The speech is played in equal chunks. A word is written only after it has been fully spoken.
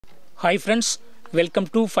Hi friends, welcome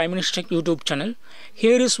to 5 Minutes Tech YouTube channel.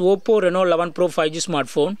 Here is Oppo Reno 11 Pro 5G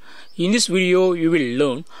smartphone. In this video, you will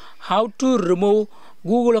learn how to remove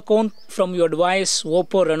Google account from your device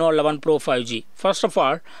Oppo Reno 11 Pro 5G. First of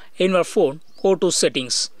all, in your phone, go to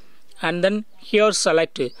settings and then here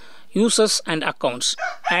select users and accounts,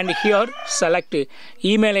 and here select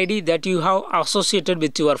email ID that you have associated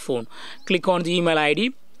with your phone. Click on the email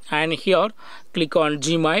ID and here click on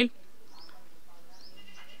Gmail,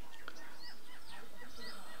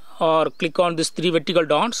 or click on these three vertical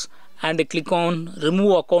dots and click on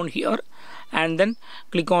remove account here, and then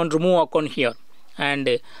click on remove account here,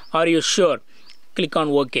 and are you sure? Click on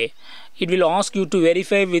OK. It will ask you to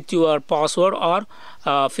verify with your password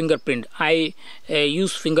or fingerprint. I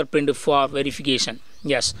use fingerprint for verification.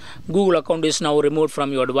 Yes, Google account is now removed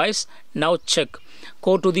from your device. Now check.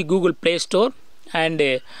 Go to the Google Play Store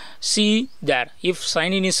and see there. If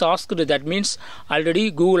sign in is asked, that means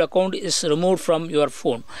already Google account is removed from your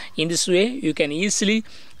phone. In this way, you can easily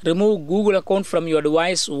remove Google account from your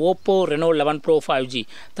device Oppo Reno 11 Pro 5G.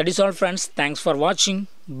 That is all friends. Thanks for watching.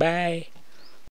 Bye.